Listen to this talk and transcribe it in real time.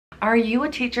Are you a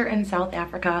teacher in South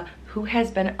Africa who has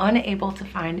been unable to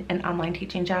find an online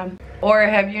teaching job? Or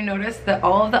have you noticed that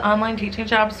all of the online teaching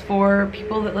jobs for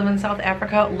people that live in South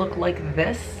Africa look like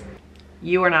this?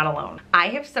 You are not alone. I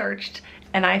have searched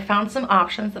and I found some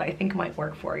options that I think might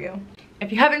work for you.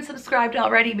 If you haven't subscribed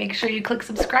already, make sure you click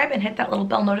subscribe and hit that little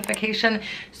bell notification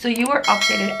so you are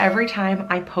updated every time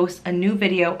I post a new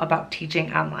video about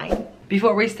teaching online.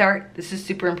 Before we start, this is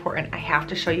super important. I have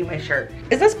to show you my shirt.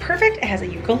 Is this perfect? It has a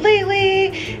ukulele.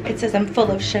 It says I'm full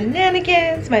of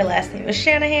shenanigans. My last name is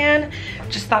Shanahan.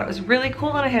 Just thought it was really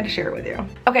cool and I had to share it with you.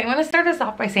 Okay, I'm gonna start this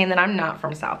off by saying that I'm not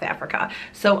from South Africa.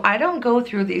 So I don't go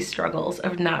through these struggles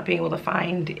of not being able to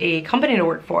find a company to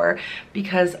work for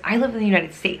because I live in the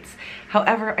United States.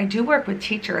 However, I do work with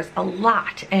teachers a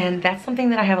lot, and that's something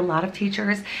that I have a lot of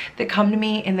teachers that come to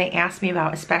me and they ask me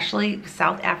about, especially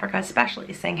South Africa,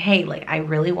 especially saying, hey, like I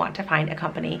really want to find a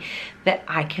company that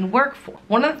I can work for.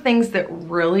 One of the things that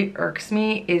really irks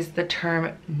me is the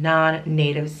term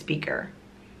non-native speaker.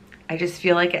 I just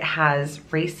feel like it has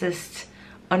racist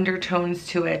undertones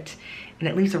to it and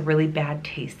it leaves a really bad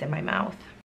taste in my mouth.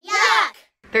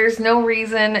 There's no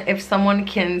reason if someone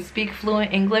can speak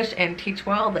fluent English and teach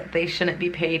well that they shouldn't be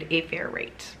paid a fair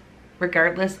rate,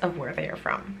 regardless of where they are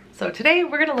from. So today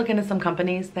we're gonna look into some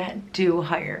companies that do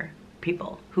hire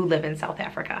people who live in South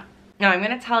Africa. Now I'm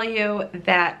gonna tell you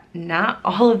that not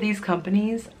all of these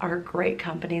companies are great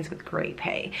companies with great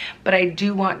pay, but I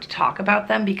do want to talk about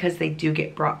them because they do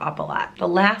get brought up a lot. The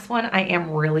last one I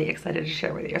am really excited to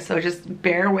share with you, so just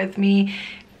bear with me.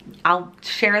 I'll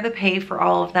share the pay for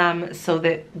all of them so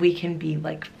that we can be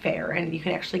like fair and you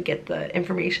can actually get the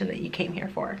information that you came here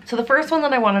for. So the first one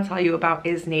that I want to tell you about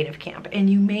is Native Camp, and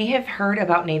you may have heard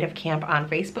about Native Camp on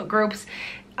Facebook groups.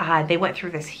 They went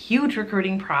through this huge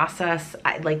recruiting process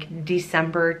like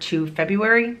December to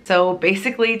February. So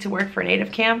basically to work for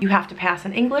Native Camp, you have to pass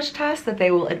an English test that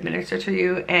they will administer to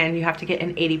you and you have to get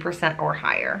an 80% or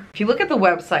higher. If you look at the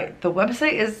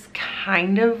website is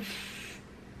kind of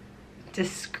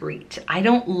discreet. I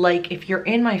don't like, if you're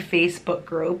in my Facebook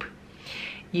group,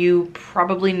 you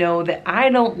probably know that I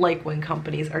don't like when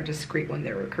companies are discreet when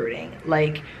they're recruiting.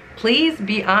 Like, please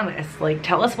be honest. Like,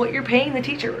 tell us what you're paying the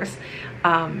teachers.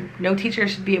 No teacher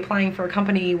should be applying for a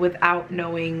company without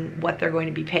knowing what they're going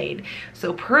to be paid.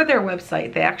 So per their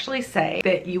website, they actually say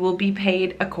that you will be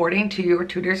paid according to your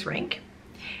tutor's rank,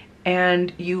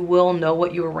 and you will know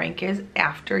what your rank is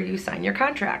after you sign your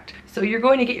contract. So you're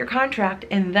going to get your contract,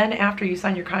 and then after you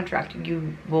sign your contract,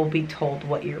 you will be told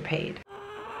what you're paid.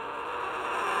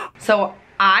 So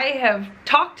I have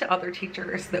talked to other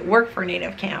teachers that work for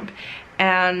Native Camp,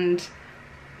 and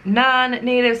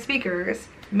non-native speakers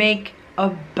make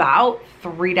about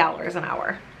 $3 an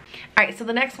hour. All right, so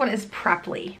the next one is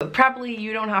Preply. With Preply,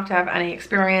 you don't have to have any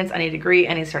experience, any degree,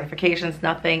 any certifications,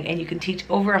 nothing, and you can teach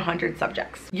over 100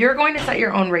 subjects. You're going to set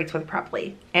your own rates with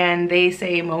Preply, and they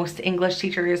say most English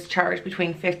teachers charge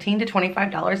between $15 to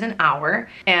 $25 an hour,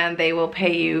 and they will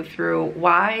pay you through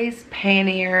Wise,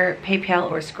 Payoneer,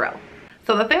 PayPal, or Skrill.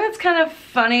 So the thing that's kind of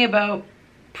funny about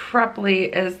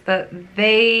Preply is that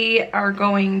they are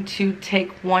going to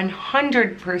take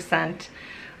 100%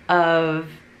 of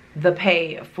the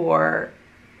pay for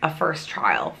a first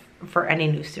trial for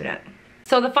any new student.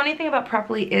 So the funny thing about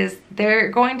Preply is they're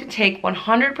going to take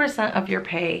 100% of your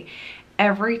pay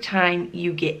every time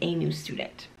you get a new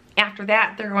student. After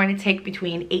that, they're going to take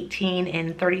between 18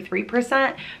 and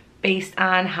 33% based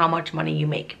on how much money you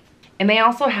make. And they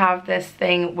also have this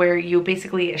thing where you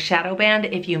basically shadow band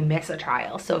if you miss a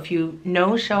trial. So if you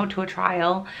no-show to a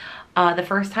trial, the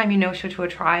first time you no-show to a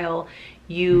trial,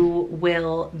 you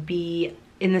will be,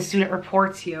 and the student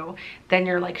reports you, then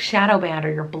you're like shadow banned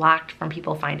or you're blocked from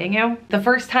people finding you. The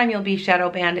first time you'll be shadow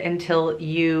banned until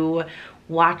you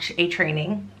watch a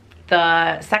training.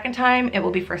 The second time it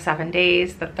will be for 7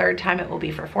 days. The third time it will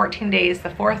be for 14 days. The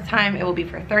fourth time it will be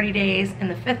for 30 days. And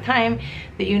the fifth time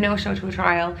that you no-show to a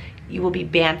trial, you will be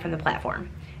banned from the platform.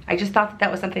 I just thought that that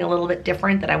was something a little bit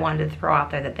different that I wanted to throw out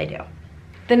there that they do.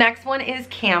 The next one is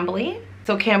Cambly.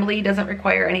 So Cambly doesn't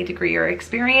require any degree or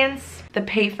experience. The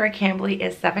pay for Cambly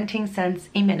is 17 cents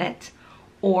a minute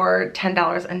or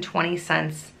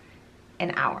 $10.20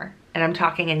 an hour. And I'm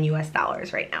talking in US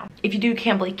dollars right now. If you do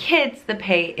Cambly Kids, the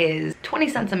pay is 20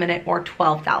 cents a minute or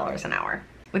 $12 an hour.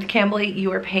 With Cambly,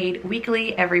 you are paid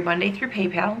weekly every Monday through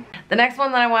PayPal. The next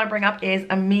one that I want to bring up is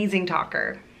Amazing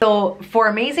Talker. So for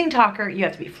Amazing Talker, you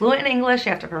have to be fluent in English,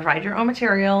 you have to provide your own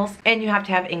materials, and you have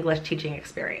to have English teaching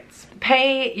experience.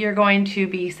 Pay, you're going to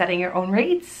be setting your own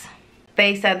rates.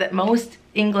 They said that most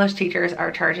English teachers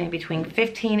are charging between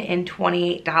 $15 and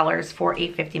 $28 for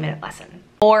a 50-minute lesson,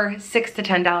 or $6 to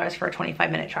 $10 for a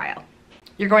 25-minute trial.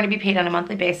 You're going to be paid on a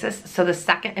monthly basis. So the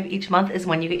second of each month is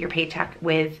when you get your paycheck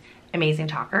with Amazing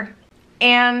Talker.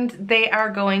 And they are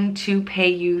going to pay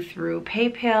you through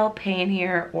PayPal,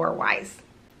 Payoneer, or Wise.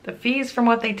 The fees from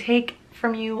what they take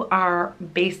from you are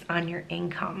based on your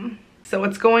income. So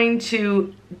it's going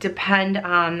to depend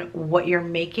on what you're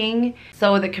making.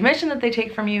 So the commission that they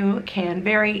take from you can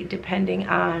vary depending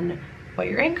on what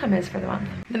your income is for the month.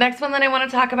 The next one that I want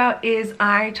to talk about is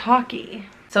italki.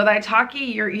 So the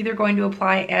italki, you're either going to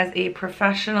apply as a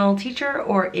professional teacher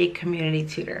or a community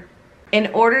tutor. In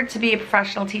order to be a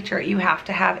professional teacher, you have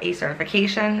to have a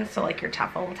certification, so like your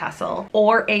TEFL, TESOL,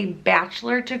 or a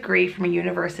bachelor degree from a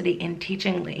university in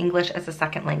teaching English as a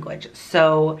second language.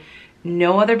 So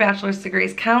no other bachelor's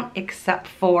degrees count except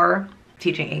for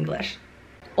teaching English,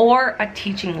 or a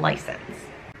teaching license.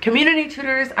 Community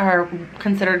tutors are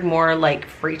considered more like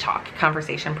free talk,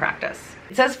 conversation practice.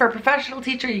 It says for a professional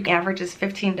teacher, your average is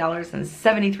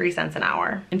 $15.73 an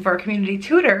hour. And for a community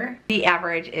tutor, the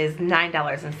average is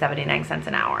 $9.79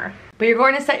 an hour. But you're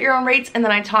going to set your own rates, and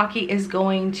then italki is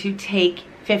going to take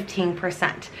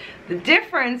 15%. The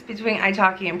difference between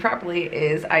italki and Preply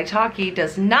is italki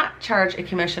does not charge a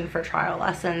commission for trial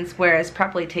lessons, whereas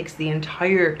Preply takes the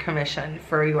entire commission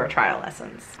for your trial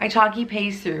lessons. italki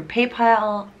pays through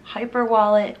PayPal,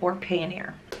 Hyperwallet, or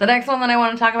Payoneer. The next one that I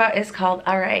want to talk about is called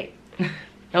Alright.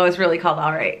 No, it's really called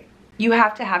Alright. You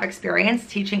have to have experience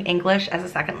teaching English as a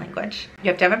second language. You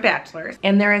have to have a bachelor's,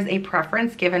 and there is a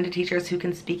preference given to teachers who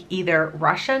can speak either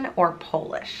Russian or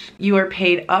Polish. You are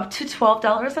paid up to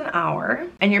 $12 an hour,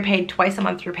 and you're paid twice a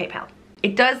month through PayPal.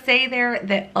 It does say there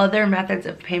that other methods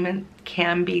of payment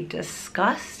can be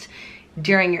discussed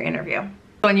during your interview.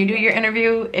 When you do your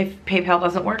interview, if PayPal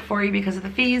doesn't work for you because of the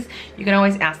fees, you can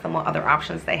always ask them what other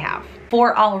options they have.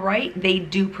 For Alright, they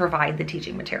do provide the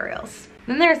teaching materials.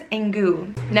 Then there's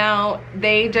Engoo. Now,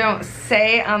 they don't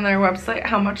say on their website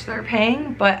how much they're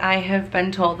paying, but I have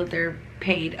been told that they're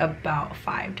paid about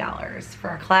 $5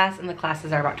 for a class, and the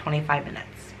classes are about 25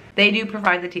 minutes. They do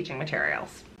provide the teaching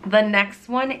materials. The next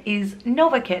one is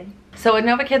Novakid. So with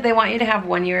Novakid, they want you to have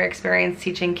 1 year experience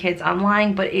teaching kids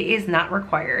online, but it is not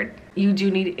required. You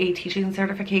do need a teaching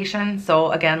certification,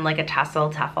 so again, like a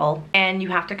TESOL, TEFL, and you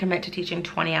have to commit to teaching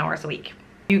 20 hours a week.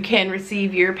 You can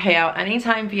receive your payout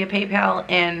anytime via PayPal,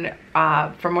 and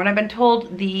from what I've been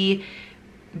told, the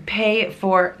pay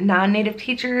for non-native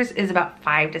teachers is about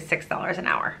 $5 to $6 an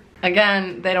hour.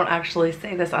 Again, they don't actually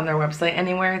say this on their website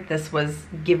anywhere. This was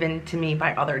given to me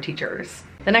by other teachers.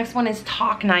 The next one is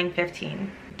Talk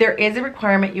 915. There is a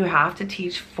requirement you have to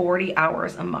teach 40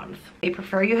 hours a month. They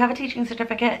prefer you have a teaching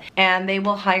certificate, and they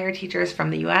will hire teachers from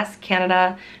the US,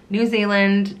 Canada, New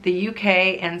Zealand, the UK,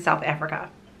 and South Africa.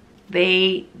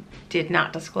 They did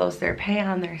not disclose their pay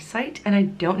on their site, and I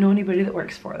don't know anybody that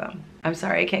works for them. I'm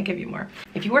sorry, I can't give you more.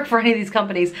 If you work for any of these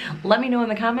companies, let me know in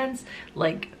the comments,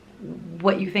 like,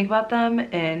 what you think about them,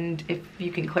 and if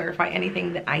you can clarify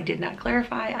anything that I did not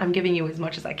clarify. I'm giving you as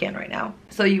much as I can right now.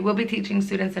 So you will be teaching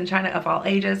students in China of all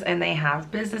ages, and they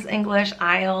have business English,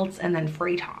 IELTS, and then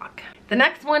free talk. The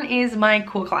next one is My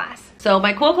Cool Class. So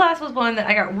My Cool Class was one that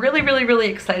I got really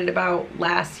excited about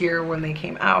last year when they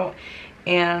came out,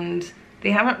 and they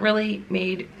haven't really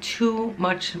made too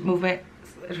much movement.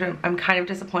 I'm kind of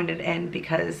disappointed in,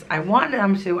 because I wanted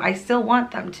them to. I still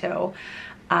want them to.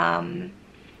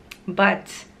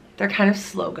 But they're kind of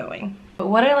slow going. But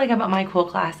what I like about My Cool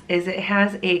Class is it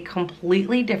has a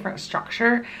completely different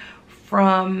structure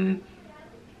from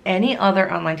any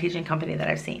other online teaching company that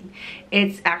I've seen.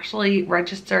 It's actually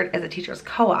registered as a teacher's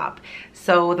co-op.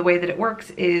 So the way that it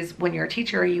works is when you're a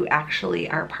teacher, you actually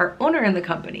are part owner in the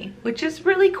company, which is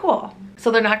really cool. So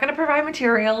they're not gonna provide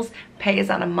materials, pay is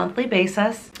on a monthly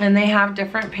basis, and they have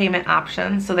different payment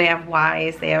options. So they have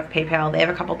Wise, they have PayPal, they have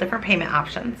a couple different payment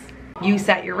options. You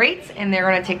set your rates, and they're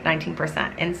gonna take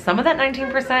 19%. And some of that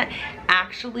 19%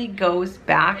 actually goes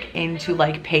back into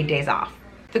like paid days off.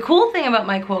 The cool thing about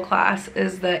My Cool Class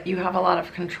is that you have a lot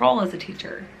of control as a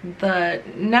teacher. The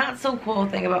not so cool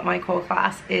thing about My Cool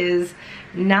Class is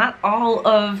not all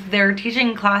of their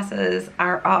teaching classes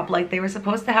are up. Like, they were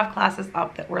supposed to have classes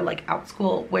up that were like out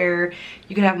school, where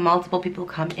you could have multiple people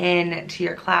come in to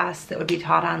your class that would be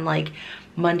taught on like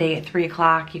Monday at 3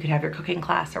 o'clock. You could have your cooking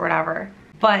class or whatever.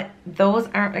 But those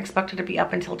aren't expected to be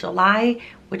up until July,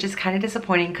 which is kind of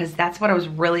disappointing, because that's what I was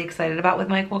really excited about with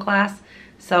My Cool Class.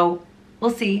 So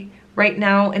we'll see. Right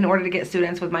now, in order to get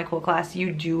students with My Cool Class,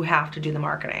 you do have to do the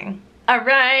marketing. All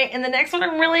right, and the next one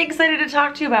I'm really excited to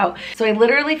talk to you about. So I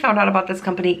literally found out about this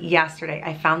company yesterday.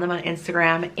 I found them on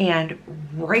Instagram, and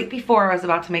right before I was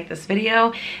about to make this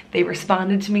video, they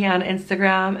responded to me on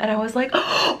Instagram, and I was like,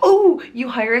 oh, you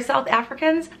hire South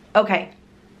Africans? Okay.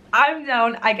 I'm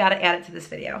down, I gotta add it to this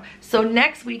video. So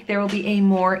next week there will be a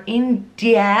more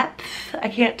in-depth, I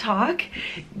can't talk,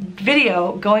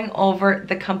 video going over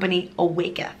the company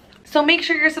Awaketh. So make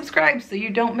sure you're subscribed so you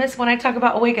don't miss when I talk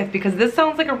about Awaketh, because this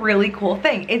sounds like a really cool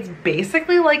thing. It's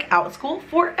basically like OutSchool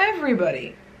for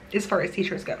everybody as far as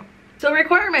teachers go. So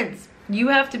requirements. You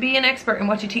have to be an expert in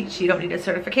what you teach. You don't need a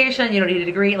certification, you don't need a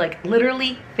degree. Like,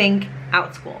 literally think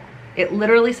OutSchool. It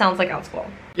literally sounds like OutSchool.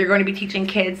 You're going to be teaching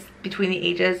kids between the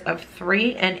ages of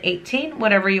 3 and 18,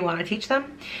 whatever you want to teach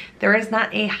them. There is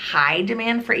not a high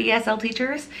demand for ESL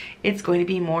teachers. It's going to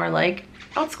be more like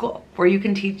OutSchool, where you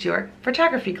can teach your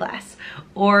photography class,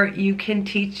 or you can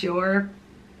teach your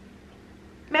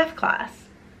math class,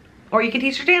 or you can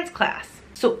teach your dance class.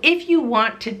 So if you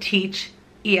want to teach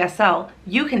ESL,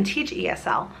 you can teach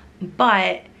ESL,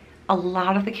 but a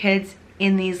lot of the kids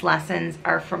in these lessons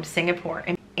are from Singapore.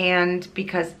 And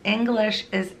because English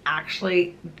is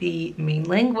actually the main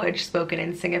language spoken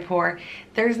in Singapore,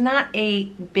 there's not a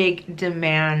big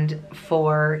demand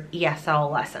for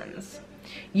ESL lessons.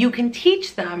 You can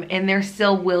teach them and there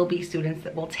still will be students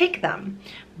that will take them,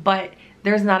 but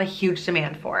there's not a huge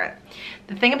demand for it.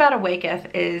 The thing about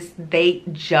Awaketh is they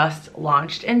just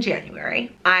launched in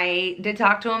January. I did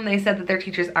talk to them. They said that their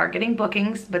teachers are getting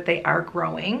bookings, but they are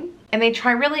growing. And they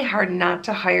try really hard not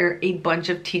to hire a bunch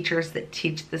of teachers that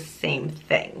teach the same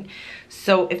thing.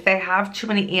 So if they have too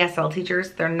many ESL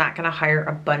teachers, they're not gonna hire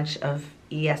a bunch of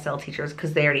ESL teachers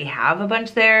because they already have a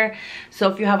bunch there.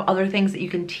 So if you have other things that you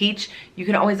can teach, you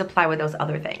can always apply with those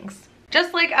other things.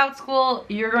 Just like OutSchool,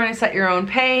 you're going to set your own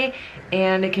pay,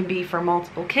 and it can be for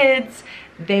multiple kids.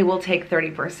 They will take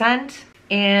 30%.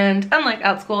 And unlike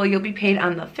OutSchool, you'll be paid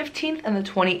on the 15th and the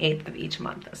 28th of each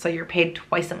month. So you're paid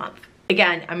twice a month.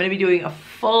 Again, I'm gonna be doing a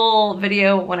full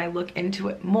video when I look into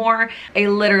it more. I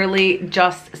literally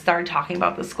just started talking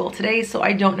about the school today, so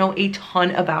I don't know a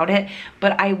ton about it,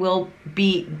 but I will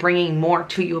be bringing more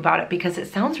to you about it because it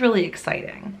sounds really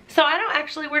exciting. So I don't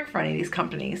actually work for any of these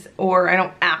companies, or I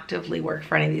don't actively work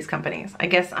for any of these companies. I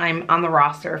guess I'm on the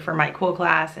roster for my cool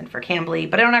class and for Cambly,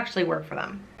 but I don't actually work for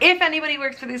them. If anybody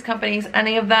works for these companies,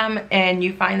 any of them, and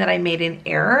you find that I made an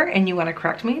error and you want to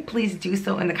correct me, please do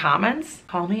so in the comments.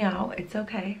 Call me out, it's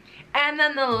okay. And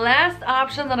then the last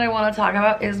option that I want to talk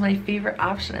about is my favorite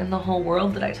option in the whole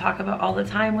world that I talk about all the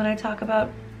time when I talk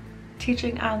about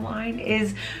teaching online,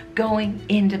 is going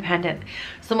independent.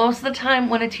 So most of the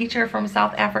time when a teacher from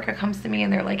South Africa comes to me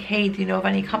and they're like, hey, do you know of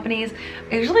any companies?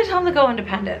 I usually tell them to go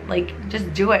independent. Like,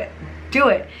 just do it. Do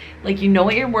it. Like, you know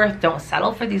what you're worth. Don't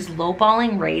settle for these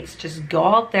lowballing rates. Just go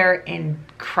out there and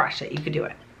crush it. You could do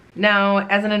it. Now,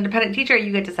 as an independent teacher,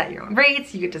 you get to set your own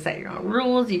rates, you get to set your own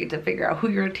rules, you get to figure out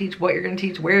who you're gonna teach, what you're gonna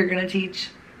teach, where you're gonna teach.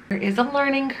 There is a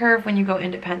learning curve when you go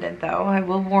independent though. I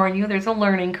will warn you, there's a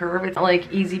learning curve. It's not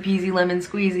like easy peasy lemon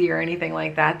squeezy or anything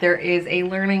like that. There is a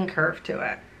learning curve to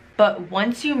it. But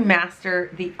once you master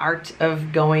the art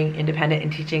of going independent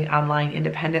and teaching online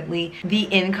independently, the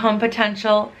income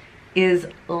potential is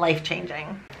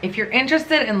life-changing. If you're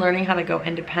interested in learning how to go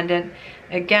independent,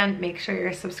 again, make sure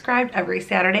you're subscribed. Every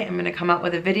Saturday I'm gonna come out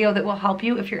with a video that will help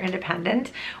you if you're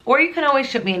independent, or you can always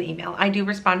shoot me an email. I do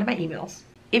respond to my emails.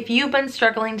 If you've been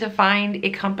struggling to find a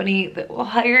company that will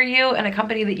hire you and a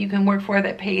company that you can work for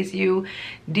that pays you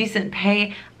decent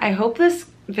pay, I hope this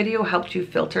video helped you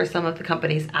filter some of the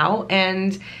companies out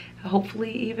and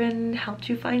hopefully even helped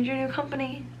you find your new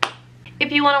company.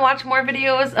 If you want to watch more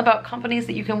videos about companies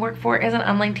that you can work for as an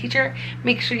online teacher,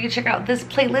 make sure you check out this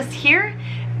playlist here,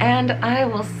 and I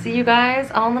will see you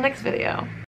guys on the next video.